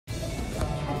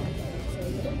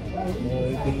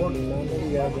Beautiful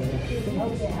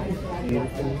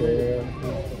girl.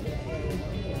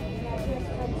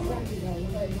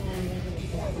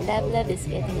 Love is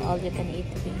getting all you can eat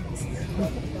wings.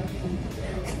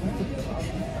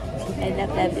 And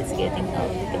Love is getting all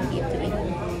you can eat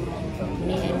wings.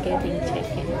 Me, I'm getting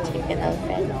chicken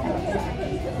alfredo.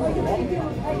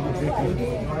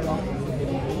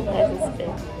 That is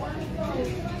good.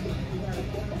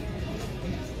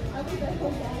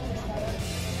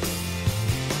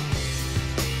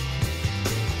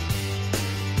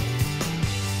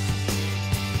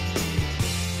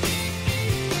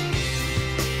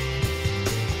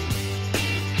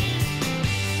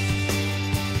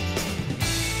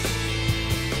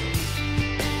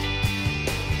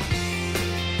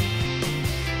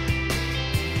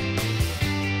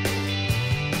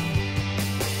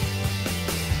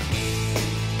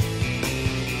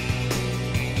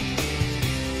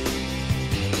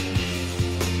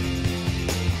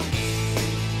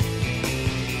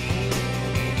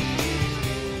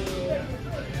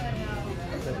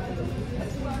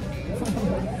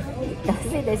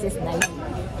 See, this is nice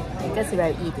because we are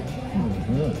eating.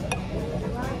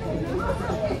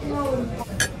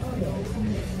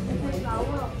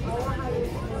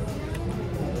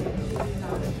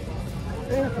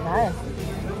 It's nice.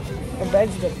 The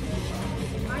bird's good.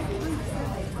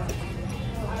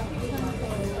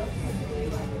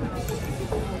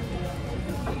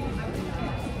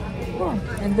 Oh,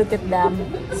 and look at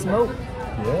the smoke.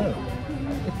 Yeah.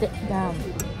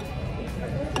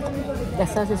 The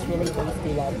sauce is really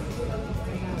tasty, love.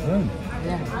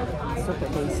 Yeah, super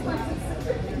tasty.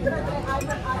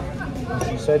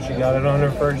 She said she got it on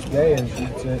her first day, and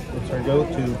it's her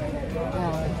go-to.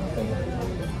 Yeah.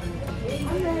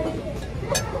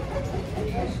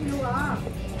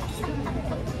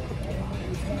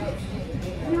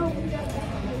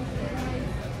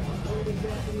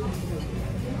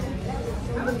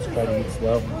 Let's try to eat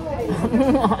slow.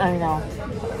 I know.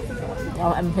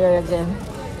 Oh, I'm here again.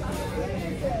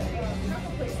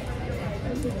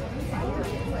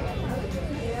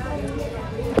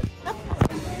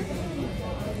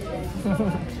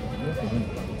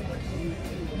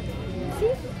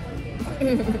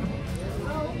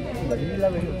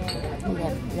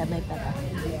 Lamay pa ka.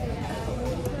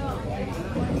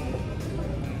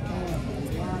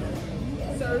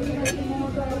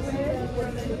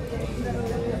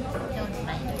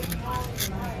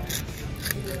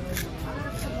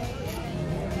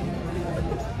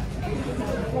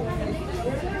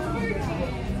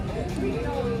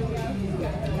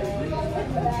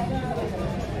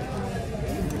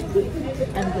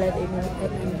 I'm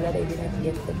glad I didn't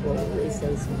get the bowl. It's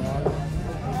so small.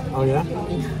 Oh yeah?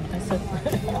 Yeah, so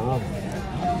Wow.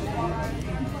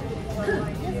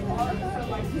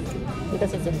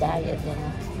 because it's a diet, you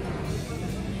know.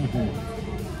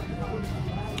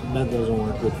 That doesn't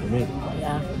work good for me.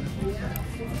 Yeah.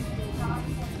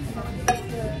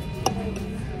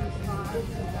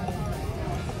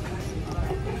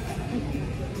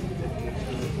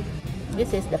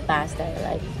 This is the pasta I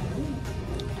like.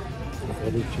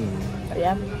 Fettuccine.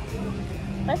 Yeah.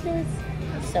 But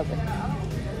it's so good.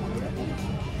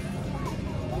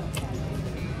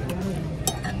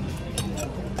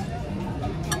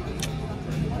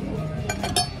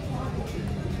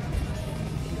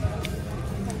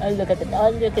 Oh, look at it.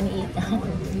 All you can eat. I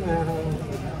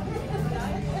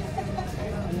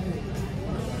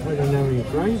don't have any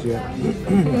fries yet.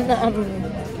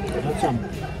 That's some.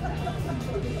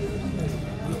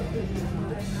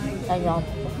 I know.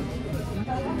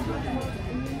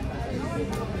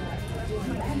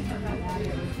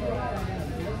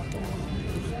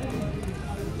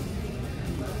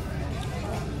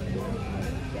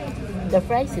 The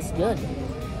fries is good.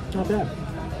 Not bad.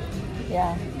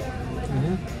 Yeah.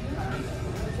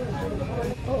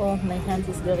 Oh, my hand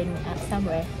is going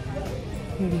somewhere.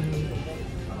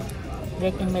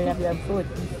 Breaking my love food.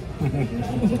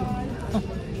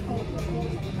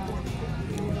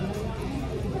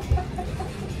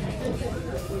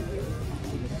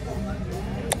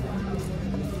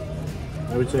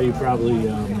 I would say you probably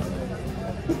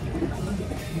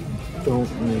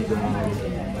don't need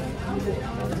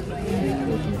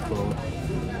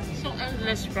So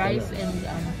endless fries and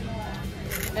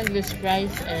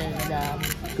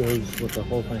goes with the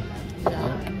whole thing.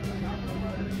 yeah.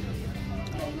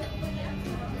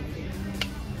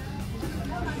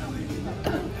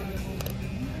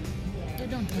 You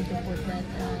don't need to put that.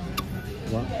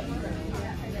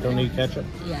 What? Don't need ketchup?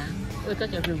 Yeah,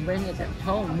 because if you bring it at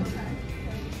home,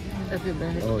 if you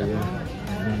bring it Oh, at yeah.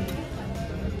 home,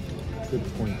 Good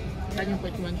point. I can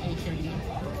put one Asian.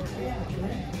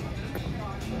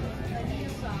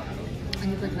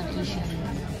 Asian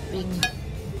thing.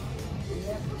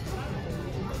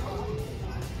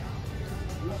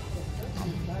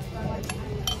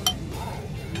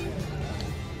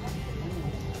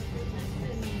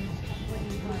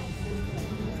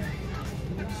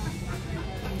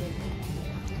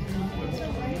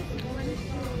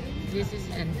 This is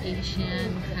an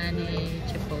Asian honey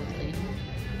chipotle.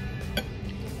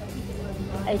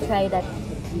 I tried that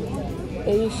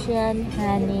Asian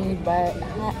honey bar.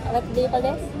 What do you call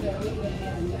this?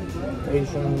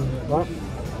 Asian what?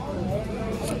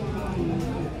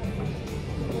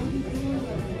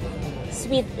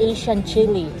 Sweet Asian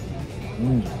chili.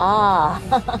 Ah,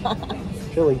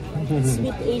 Chili.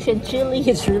 sweet Asian chili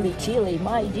is really chili.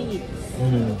 My G.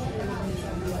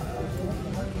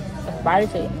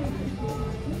 Spicy.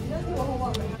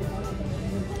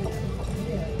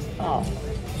 Oh,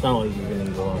 It's not like you can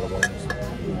eat a lot of those.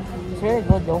 it's very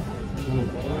good though.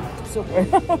 Super.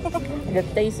 The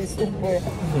taste is super.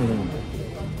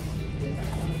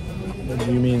 Do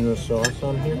you mean the sauce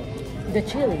on here? The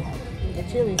chili. The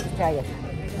chili is try it.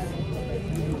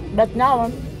 But now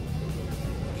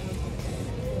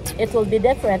it will be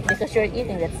different because you're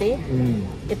eating it, see?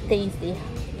 It's tasty.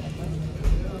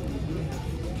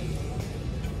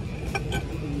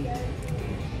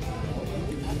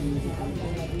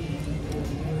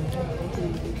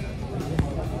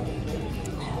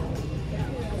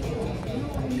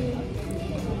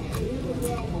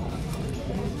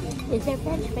 Is there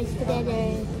French fries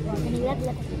together?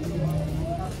 Mylovelove.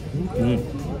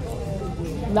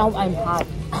 Now I'm hot.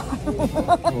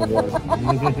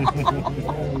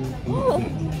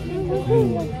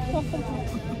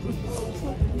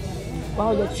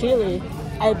 Wow, the chili.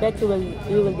 I bet you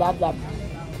will love that.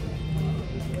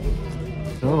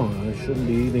 Oh, I shouldn't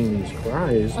be eating these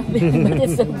fries. But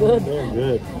it's so good. They're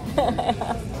good.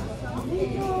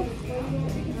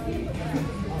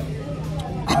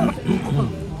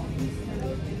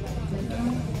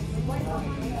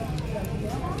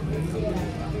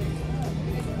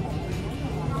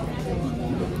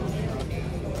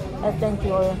 I think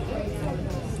the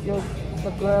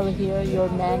girl here, your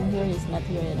man here is not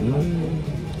here anymore.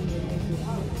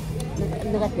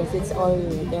 Look at this, it's all,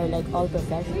 they're like all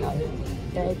professional.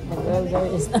 Right? The girl there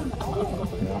is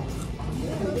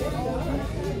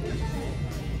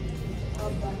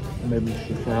Maybe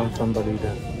she found somebody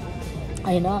to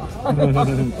I know.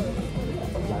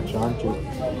 latch onto.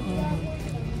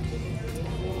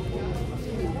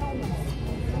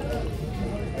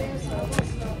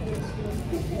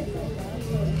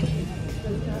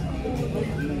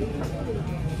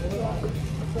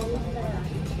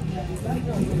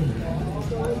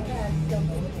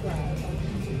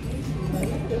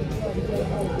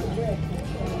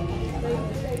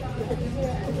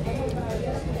 Do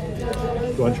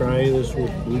you want to try this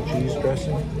with blue cheese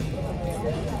dressing?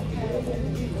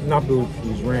 Not blue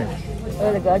cheese, ranch.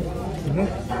 Really good.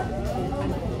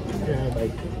 Yeah,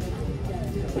 like.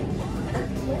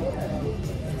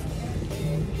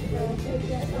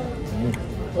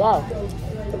 Wow.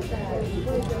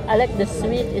 I like the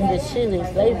sweet in the chili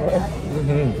flavor.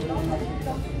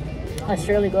 That's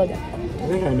really good. I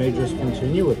think I may just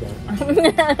continue with that.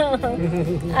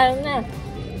 I don't know.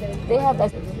 They have a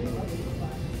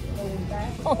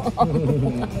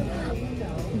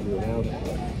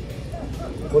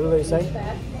What do they say?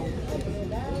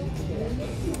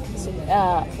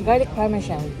 garlic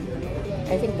parmesan.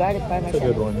 I think garlic parmesan. It's a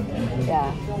good one.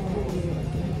 Yeah.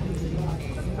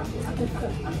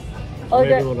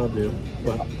 Maybe what I'll do.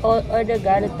 But Order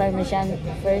garlic parmesan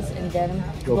first and then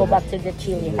go back to the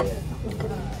chili.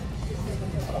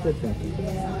 good thing.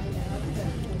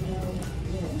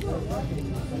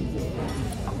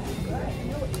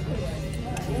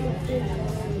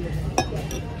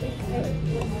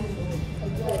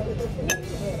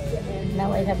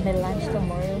 Now I have my lunch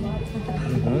tomorrow.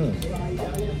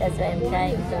 That's why I'm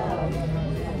trying to.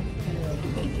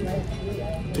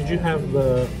 Did you have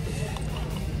the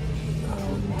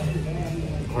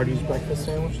Hardee's breakfast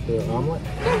sandwich, the omelet?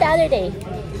 No, the other day.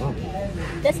 Oh,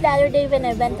 That's the other day when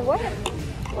I went to work.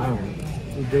 wow.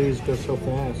 The days go so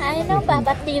fast. I know,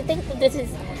 but do you think this is?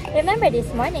 Remember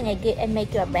this morning I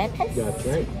make you a breakfast? That's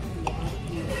right.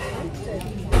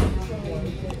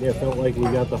 Yeah, it felt like we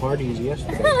got the Hardee's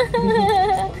yesterday.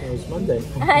 It was Monday.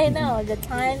 I know, the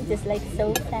time just like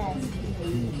so fast.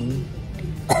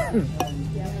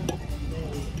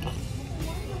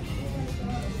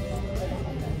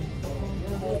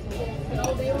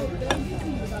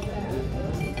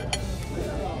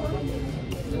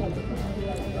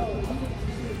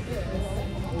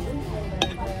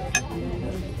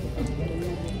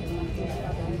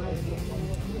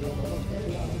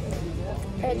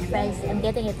 French fries. I'm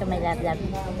getting it from my love.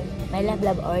 My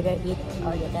love order it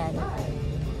all the time.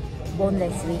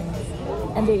 Boneless wings.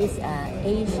 And there is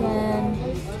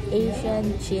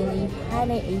Asian chili,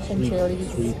 honey Asian chili.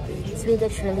 Sweet,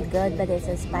 it's really good, but it's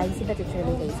so spicy, but it's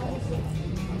really tasty.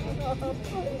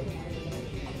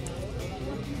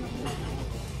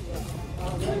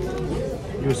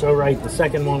 You're so right. The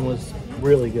second one was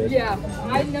really good. Yeah,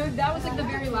 I know that was like the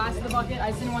very last of the bucket. I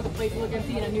just didn't want the plate to look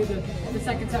empty, and I knew the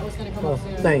second set was going to come Oh, up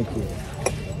soon. thank you.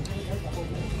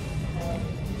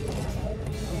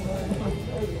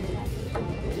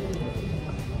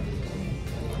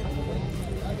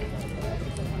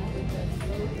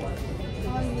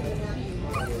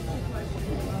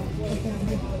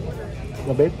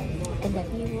 No, babe? I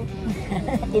love you.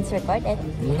 It's recorded.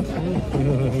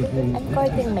 I'm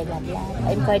courting my love.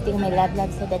 I'm courting my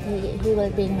love so that he will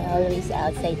bring me always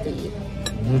outside to eat.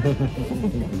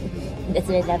 That's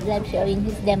my love showing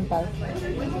his dimple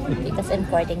because I'm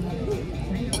courting him.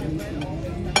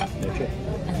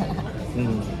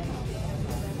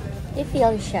 You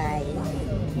feel shy.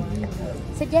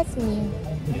 Suggest me.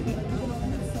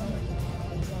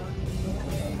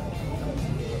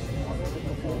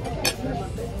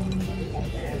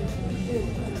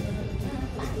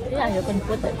 Yeah, you can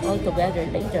put it all together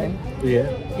later. Yeah.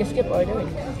 Just keep ordering.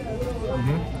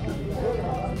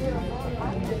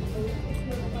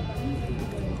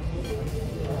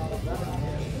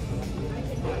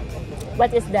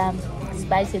 What is the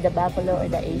spicy, the buffalo or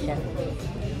the Asian?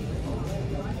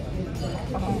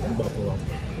 Buffalo.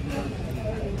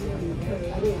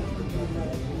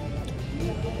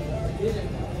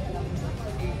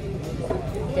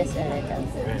 Just a little.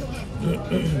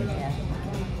 Yeah.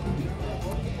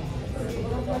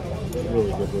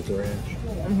 Really good with the ranch.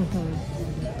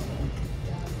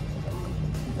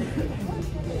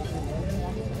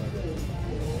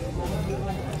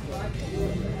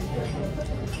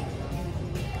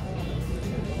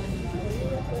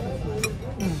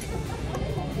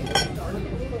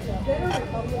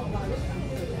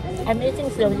 I'm eating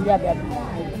slowly, love.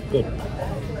 Good.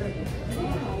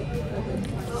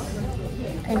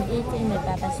 I'm eating my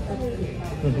papa's food.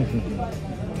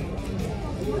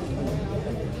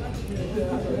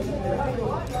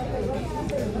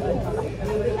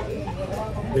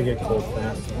 They get cold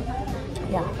fast.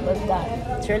 Yeah, but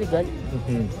it's really good.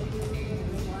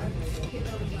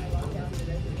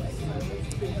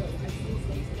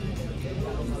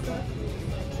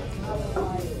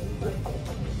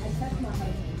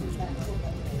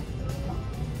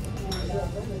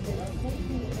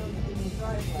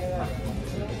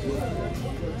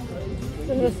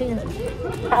 So you think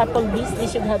Applebee's, they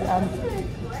should have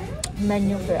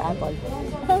menu for apple.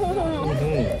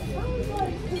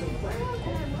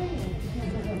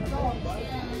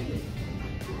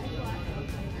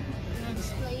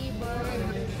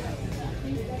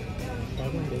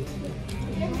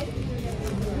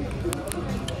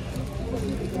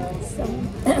 So,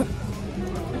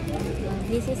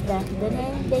 this is the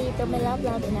ninth day to my love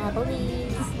in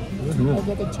Applebee's. I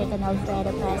get a chicken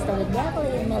Alfredo pasta with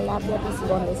broccoli and my love is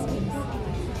boneless wings.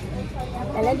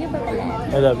 I love you, Papa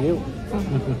Lab. I love you.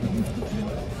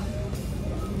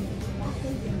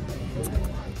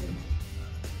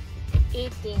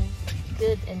 Eating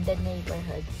good in the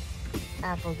neighborhood.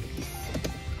 Applebee's.